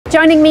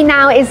Joining me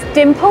now is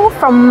Dimple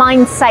from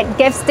Mindsight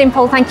Gifts.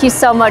 Dimple, thank you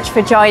so much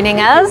for joining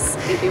us.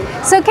 Thank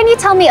you. So can you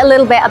tell me a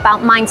little bit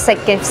about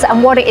Mindsight Gifts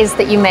and what it is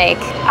that you make?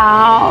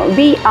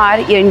 We are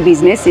in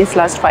business since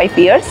last 5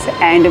 years,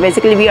 and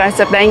basically we are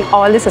supplying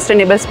all the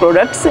sustainable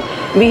products.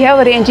 We have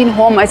a range in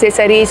home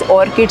accessories,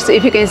 orchids,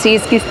 if you can see,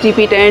 kids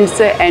TP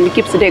tents and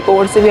kids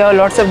decors. We have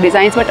lots of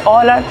designs, but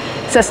all are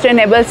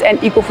sustainable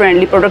and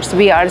eco-friendly products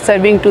we are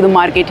serving to the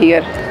market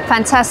here.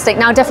 Fantastic.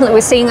 Now definitely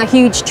we're seeing a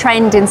huge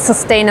trend in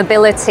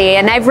sustainability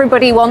and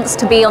everybody wants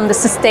to be on the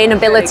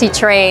sustainability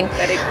train.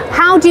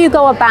 How do you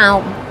go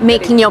about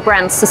making your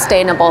brand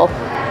sustainable?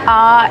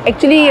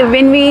 Actually,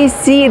 when we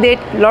see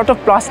that lot of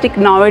plastic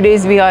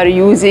nowadays we are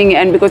using,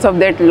 and because of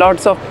that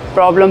lots of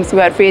problems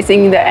we are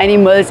facing in the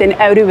animals and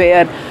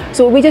everywhere,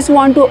 so we just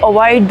want to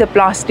avoid the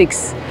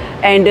plastics,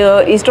 and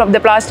instead of the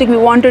plastic we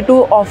wanted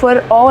to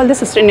offer all the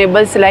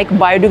sustainables like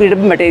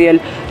biodegradable material.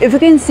 If you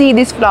can see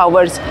these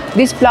flowers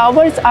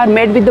are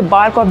made with the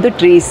bark of the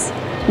trees.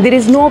 There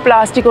is no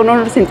plastic or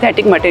no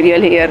synthetic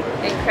material here.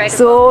 Incredible.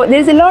 So there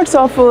is a lots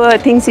of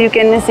things you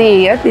can see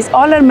here. These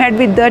all are made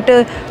with that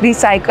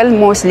recycle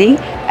mostly,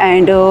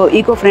 and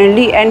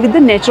eco-friendly, and with the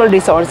natural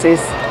resources.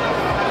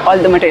 All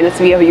the materials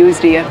we have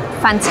used here.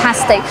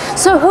 Fantastic.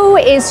 So who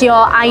is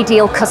your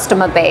ideal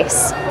customer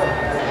base?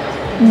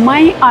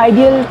 My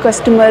ideal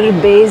customer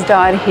base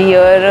are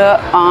here.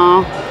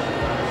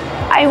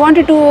 I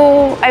wanted to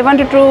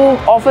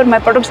offer my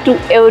products to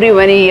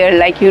everyone here,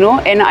 like, you know,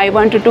 and I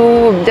wanted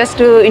to just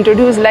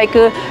introduce like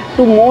to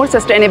more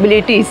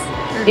sustainabilities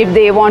if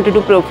they wanted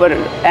to prefer,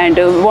 and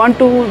want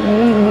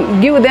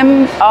to give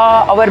them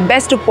our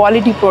best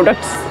quality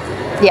products.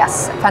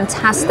 Yes,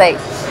 fantastic.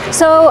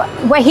 So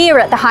we're here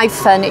at the Hive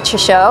Furniture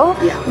Show.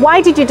 Yeah.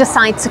 Why did you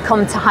decide to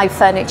come to Hive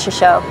Furniture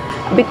Show?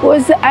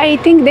 Because I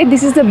think that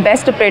this is the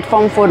best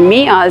platform for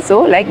me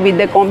also, like with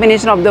the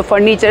combination of the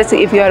furniture. So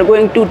if you are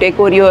going to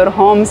decor your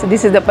homes,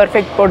 this is the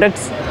perfect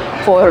products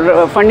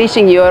for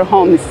furnishing your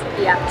homes.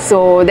 Yeah.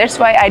 So that's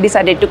why I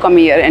decided to come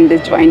here and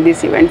join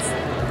these events.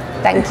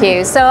 Thank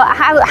you. So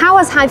how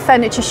has Hive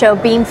Furniture Show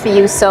been for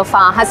you so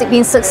far? Has it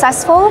been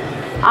successful?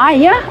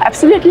 Yeah,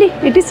 absolutely.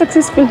 It is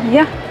successful.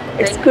 Yeah,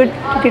 it's good.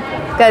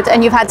 Good.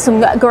 And you've had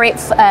some great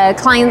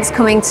clients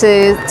coming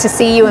to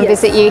see you and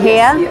visit you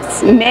here?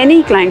 Yes.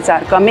 Many clients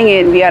are coming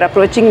in. We are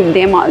approaching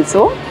them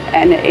also,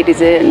 and it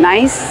is a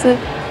nice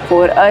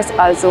for us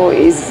also.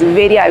 Is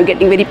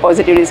getting very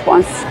positive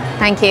response.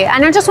 Thank you.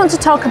 And I just want to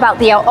talk about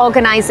the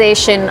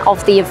organization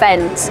of the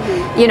event.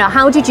 You know,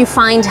 how did you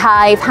find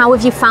Hive? How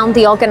have you found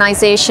the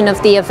organization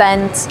of the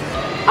event?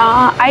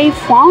 I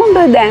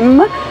found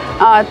them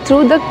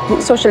through the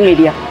social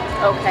media.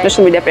 Okay.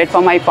 Social media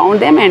platform. I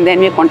found them, and then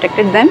we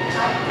contacted them,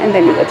 and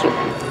then we got through.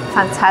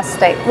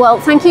 Fantastic. Well,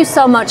 thank you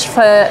so much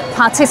for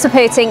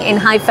participating in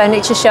Hive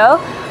Furniture Show.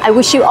 I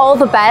wish you all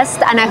the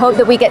best, and I hope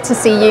that we get to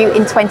see you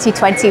in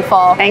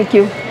 2024. Thank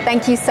you.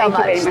 Thank you so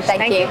much. Thank you very much.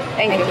 Thank you.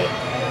 Thank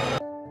you.